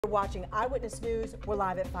You're watching Eyewitness News. We're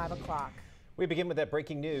live at 5 o'clock. We begin with that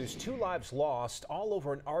breaking news. 2 lives lost, all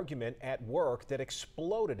over an argument at work that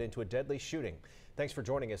exploded into a deadly shooting. Thanks for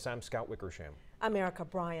joining us. I'm Scott Wickersham. I'm Erica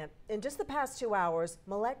Bryant. In just the past 2 hours,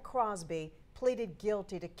 Millette Crosby pleaded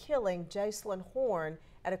guilty to killing Jacelyn Horn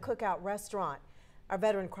at a cookout restaurant. Our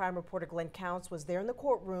veteran crime reporter Glenn Counts was there in the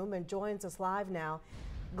courtroom and joins us live now.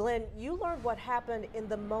 Glenn, you learned what happened in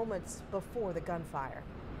the moments before the gunfire.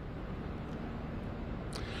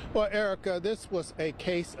 Well, Erica, this was a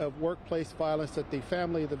case of workplace violence that the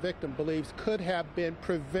family of the victim believes could have been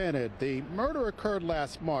prevented. The murder occurred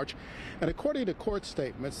last March, and according to court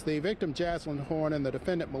statements, the victim Jacelyn Horn and the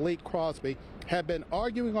defendant Millette Crosby had been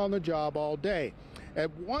arguing on the job all day.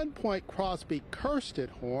 At one point, Crosby cursed at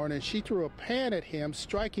Horn, and she threw a pan at him,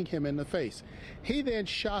 striking him in the face. He then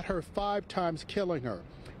shot her 5 times, killing her.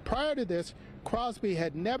 Prior to this, Crosby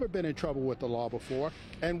had never been in trouble with the law before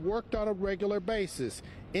and worked on a regular basis.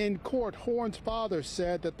 In court, Horn's father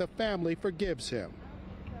said that the family forgives him.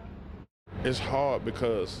 It's hard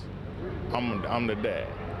because I'm the dad.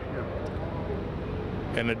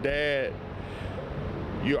 And the dad,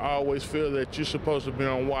 you always feel that you're supposed to be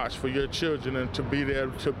on watch for your children and to be there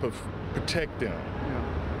to protect them.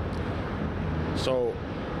 So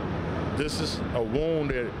this is a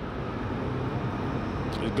wound that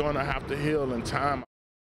is going to have to heal in time.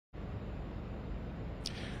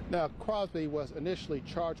 Now, Crosby was initially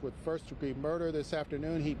charged with first-degree murder. This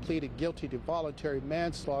afternoon, he pleaded guilty to voluntary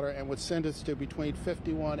manslaughter and was sentenced to between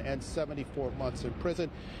 51 and 74 months in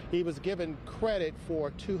prison. He was given credit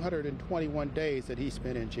for 221 days that he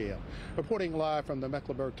spent in jail. Reporting live from the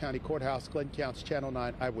Mecklenburg County Courthouse, Glenn Counts, Channel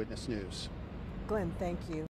 9 Eyewitness News. Glenn, thank you.